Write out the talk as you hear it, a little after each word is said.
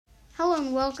Hello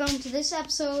and welcome to this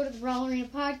episode of the Raw Arena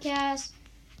Podcast.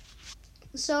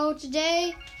 So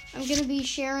today I'm going to be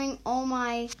sharing all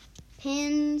my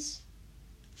pins.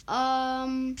 That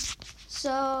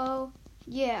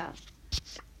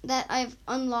I've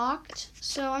unlocked.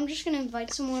 So I'm just going to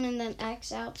invite someone and then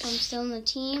X out so I'm still in the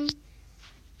team.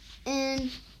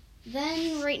 And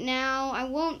then right now I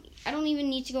don't even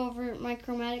need to go over my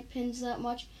chromatic pins that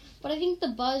much, but I think the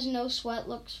Buzz No Sweat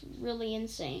looks really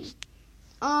insane.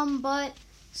 But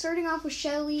starting off with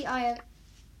Shelly, I have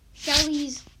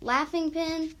Shelly's laughing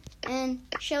pin, and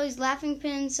Shelly's laughing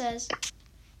pin says,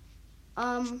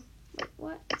 wait,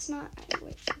 what? It's not,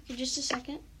 wait, just a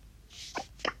second.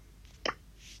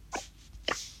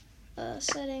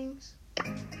 Settings.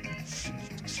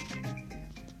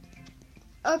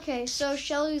 Okay, so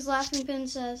Shelly's laughing pin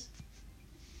says,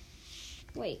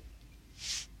 wait.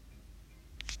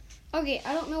 Okay,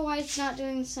 I don't know why it's not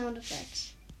doing the sound effects.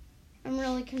 I'm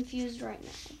really confused right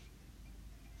now.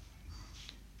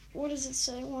 What does it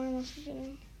say? Why am I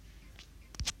forgetting?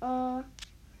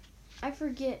 I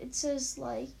forget. It says,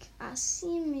 like,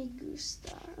 así me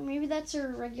gusta. Or maybe that's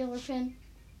her regular pin.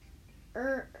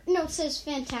 No, it says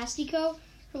Fantastico,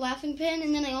 her laughing pin.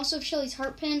 And then I also have Shelly's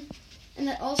heart pin. And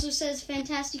that also says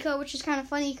Fantastico, which is kind of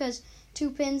funny because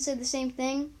two pins say the same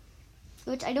thing,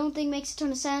 which I don't think makes a ton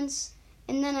of sense.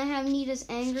 And then I have Nita's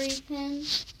angry pin.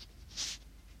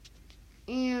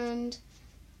 And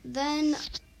then,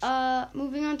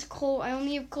 moving on to Colt, I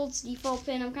only have Colt's default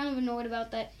pin. I'm kind of annoyed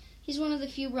about that. He's one of the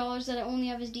few brawlers that I only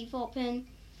have his default pin.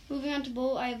 Moving on to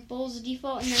Bull, I have Bull's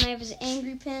default, and then I have his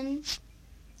angry pin.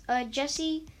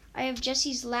 Jessie, I have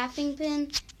Jessie's laughing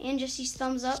pin and Jessie's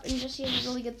thumbs up, and Jessie has a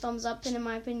really good thumbs up pin in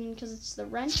my opinion because it's the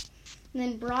wrench. And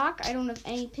then Brock, I don't have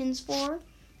any pins for.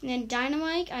 And then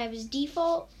Dynamite, I have his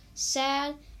default,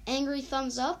 sad, angry,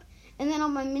 thumbs up. And then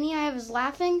on my mini, I have his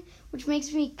laughing, which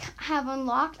makes me have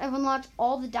unlocked. I've unlocked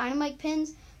all the Dynamite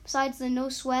pins besides the No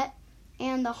Sweat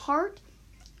and the heart.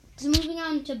 So moving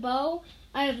on to Bo,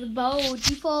 I have the Bo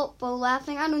default, Bo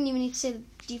laughing. I don't even need to say the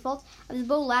default. I have the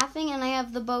Bo laughing, and I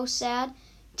have the Bo sad.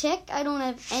 Tick, I don't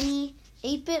have any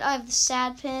 8-bit. I have the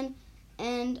sad pin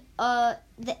and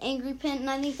the angry pin, and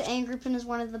I think the angry pin is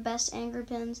one of the best angry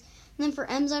pins. And then for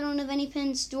Ems, I don't have any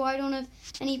pins. Stu, I don't have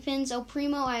any pins. El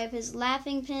Primo, I have his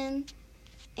laughing pin,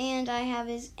 and I have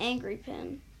his angry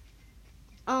pin.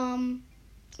 And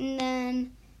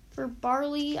then for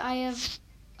Barley, I have,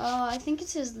 I think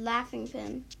it's his laughing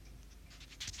pin.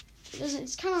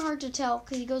 It's kind of hard to tell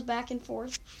because he goes back and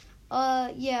forth.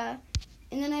 Yeah.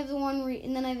 And then I have the one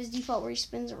and then I have his default where he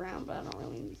spins around, but I don't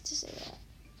really need to say that.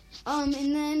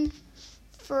 And then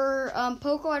for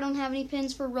Poco, I don't have any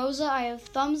pins. For Rosa, I have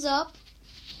thumbs up,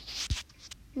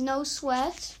 No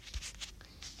Sweat.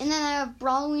 And then I have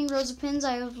Brawloween Rosa pins.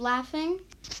 I have laughing,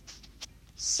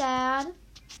 sad,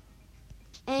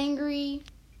 angry,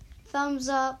 thumbs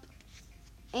up,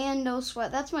 and No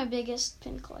Sweat. That's my biggest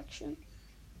pin collection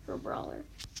for Brawler.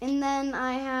 And then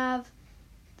I have,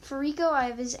 for Rico, I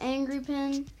have his angry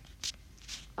pin.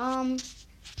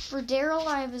 For Daryl,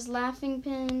 I have his laughing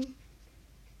pin.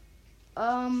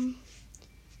 And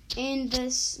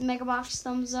this Mega Box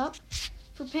thumbs up.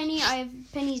 For Penny, I have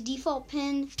Penny's default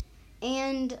pin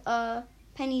and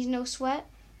Penny's No Sweat.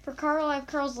 For Carl, I have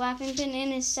Carl's laughing pin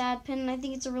and his sad pin. And I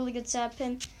think it's a really good sad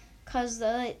pin because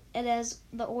it has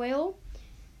the oil.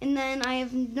 And then I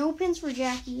have no pins for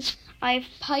Jackie. I have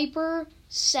Piper,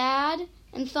 sad,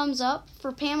 and thumbs up.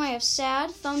 For Pam, I have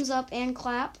sad, thumbs up, and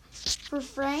clap. For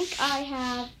Frank, I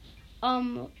have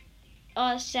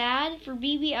sad. For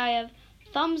BB, I have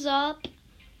thumbs up,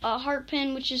 heart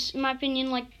pin, which is, in my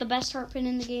opinion, like the best heart pin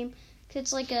in the game.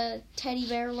 It's like a teddy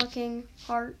bear looking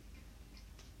heart.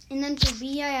 And then for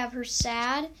B, I have her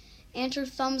sad and her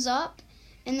thumbs up.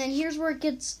 And then here's where it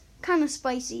gets kind of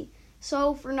spicy.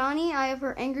 So for Nani, I have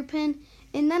her angry pin.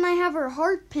 And then I have her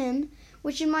heart pin,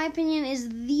 which in my opinion is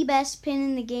the best pin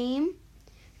in the game.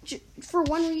 For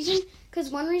one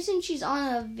reason, she's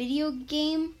on a video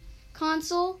game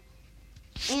console,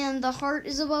 and the heart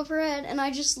is above her head, and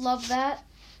I just love that.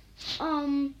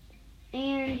 And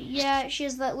yeah, she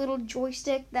has that little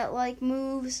joystick that like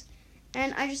moves,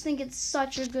 and I just think it's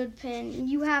such a good pin.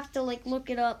 You have to like look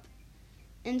it up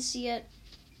and see it.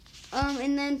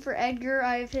 And then for Edgar,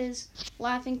 I have his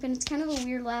laughing pin. It's kind of a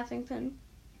weird laughing pin.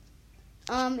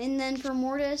 And then for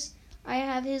Mortis, I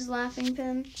have his laughing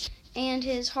pin and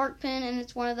his heart pin, and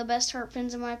it's one of the best heart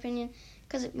pins in my opinion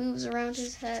because it moves around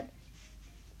his head.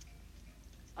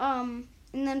 And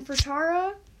then for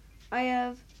Tara, I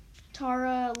have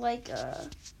Tara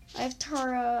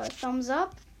thumbs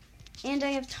up, and I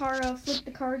have Tara flip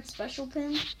the card special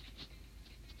pin,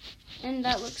 and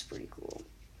that looks pretty cool.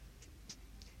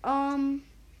 And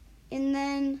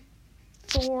then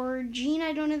for Gene,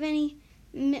 I don't have any.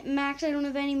 Max, I don't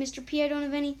have any. Mr. P, I don't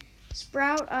have any.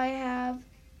 Sprout, I have,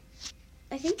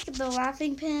 I think, the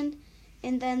laughing pin,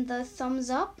 and then the thumbs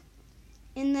up.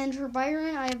 And then for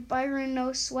Byron, I have Byron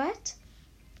no sweat.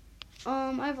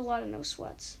 I have a lot of no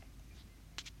sweats.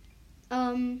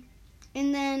 And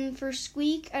then for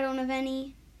Squeak, I don't have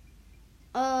any.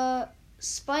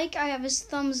 Spike, I have his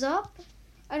thumbs up.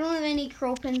 I don't have any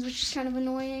Crow pins, which is kind of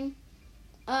annoying.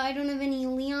 I don't have any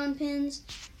Leon pins.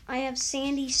 I have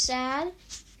Sandy sad.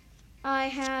 I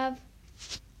have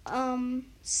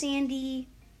Sandy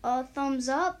thumbs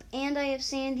up, and I have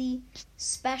Sandy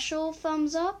special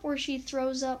thumbs up, where she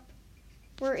throws up,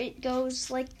 where it goes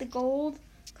like the gold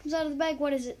comes out of the bag.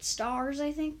 What is it? Stars,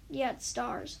 I think. Yeah, it's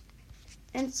stars.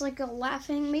 And it's like a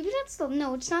laughing. Maybe that's the.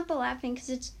 No, it's not the laughing because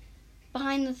it's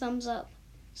behind the thumbs up.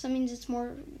 So that means it's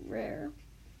more rare.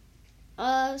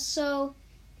 And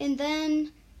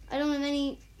then I don't have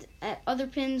any other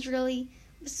pins really,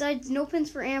 besides no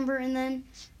pins for Amber. And then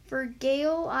for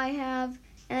Gale, I have,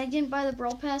 and I didn't buy the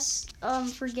Brawl Pass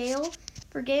for Gale.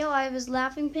 For Gale, I have his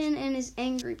laughing pin and his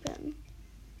angry pin.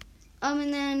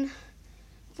 And then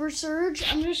for Surge,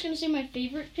 I'm just going to say my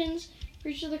favorite pins for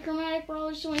each of the Chromatic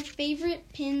Brawlers. So my favorite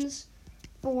pins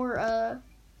for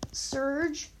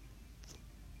Surge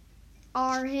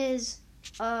are his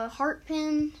heart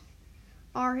pin,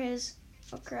 are his,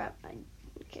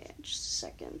 just a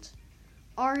second,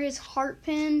 are his heart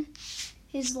pin,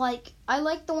 his I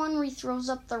like the one where he throws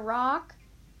up the rock,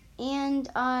 and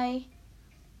I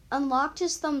unlocked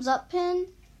his thumbs up pin,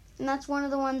 and that's one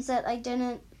of the ones that I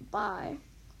didn't buy.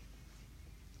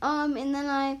 And then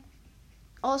I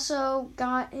also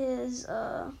got his,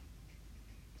 and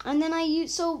then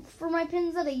so for my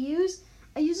pins that I use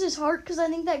his heart because I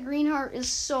think that green heart is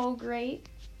so great.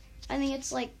 I think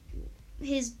it's like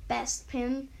his best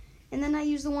pin. And then I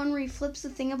use the one where he flips the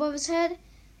thing above his head,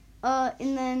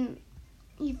 and then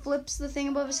he flips the thing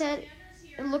above his head.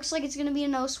 It looks like it's going to be a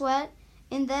no sweat.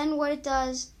 And then what it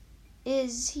does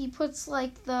is he puts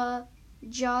like the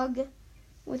jug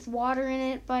with water in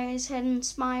it by his head and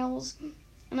smiles.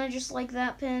 And I just like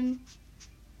that pin.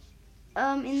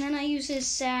 And then I use his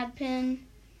sad pin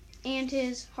and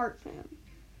his heart pin.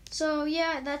 So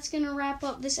yeah, that's going to wrap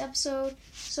up this episode.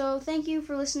 So thank you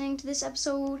for listening to this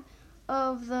episode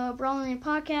of the Brawler Arena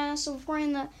podcast. So before I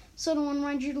end the episode, I want to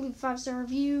remind you to leave a 5-star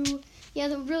review. Yeah,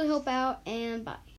 that would really help out, and bye.